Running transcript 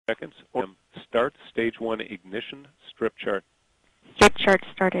seconds. Start stage 1 ignition strip chart. Strip chart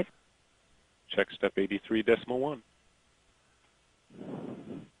started. Check step 83.1.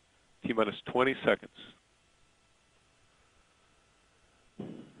 T-minus 20 seconds.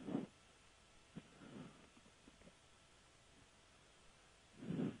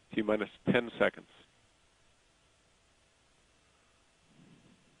 T-minus 10 seconds.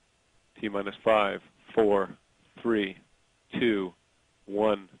 T-minus 5, 4, 3, 2,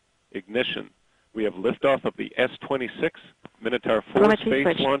 1. Ignition. We have liftoff of the S-26 Minotaur IV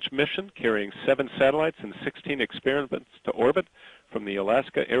space launch mission carrying 7 satellites and 16 experiments to orbit from the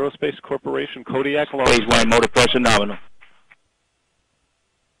Alaska Aerospace Corporation Kodiak launch. Stage 1 motor pressure nominal.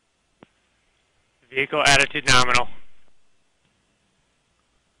 Vehicle attitude nominal.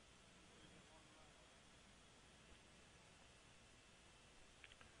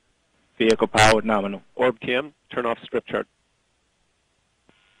 Vehicle powered nominal. Orb cam, turn off strip chart.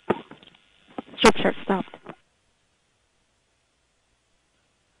 Strip chart stopped.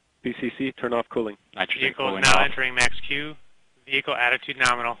 BCC, turn off cooling. Vehicle is now entering max Q. Vehicle attitude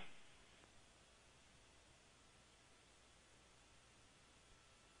nominal.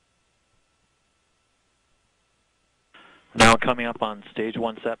 Now coming up on stage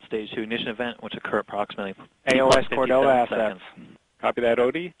 1 SEP, stage 2 ignition event, which occur approximately AOS Cordova assets. Copy that,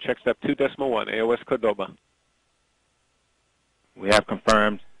 OD. Check step 2.1, AOS Cordova. We have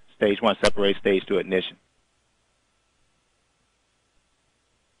confirmed stage 1 separate stage 2 ignition.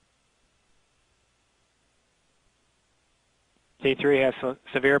 T3 has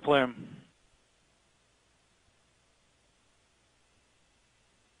severe plume.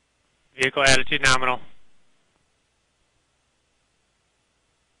 Vehicle attitude nominal.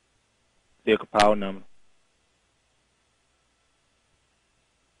 Vehicle power nominal.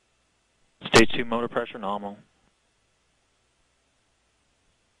 Stage 2 motor pressure nominal.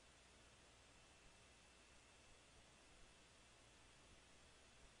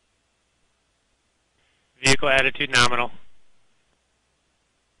 Vehicle attitude nominal.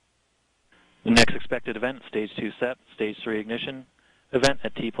 The next expected event, stage 2 SEP, stage 3 ignition event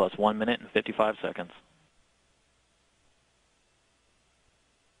at T plus 1 minute and 55 seconds.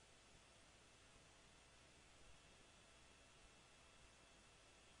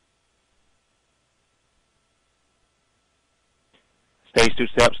 Stage 2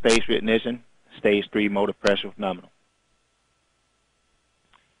 SEP, stage 3 ignition, stage 3 motor pressure nominal.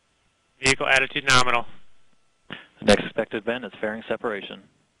 Vehicle attitude nominal. The next expected event is fairing separation.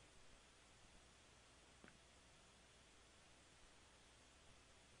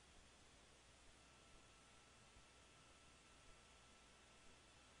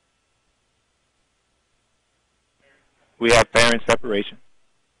 We have fairing separation.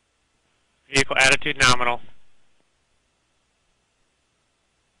 Vehicle attitude nominal.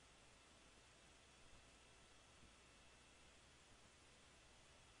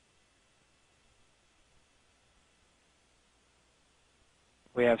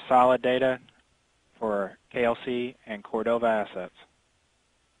 We have solid data for KLC and Cordova assets.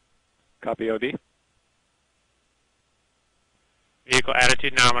 Copy, OD. Vehicle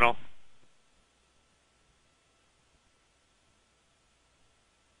attitude nominal.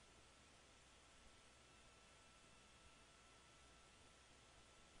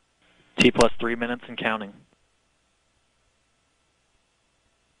 T plus 3 minutes and counting.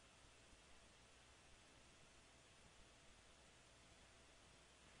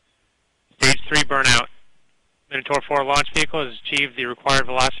 Stage 3 burnout. Minotaur IV launch vehicle has achieved the required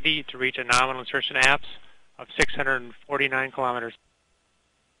velocity to reach a nominal insertion apse of 649 kilometers.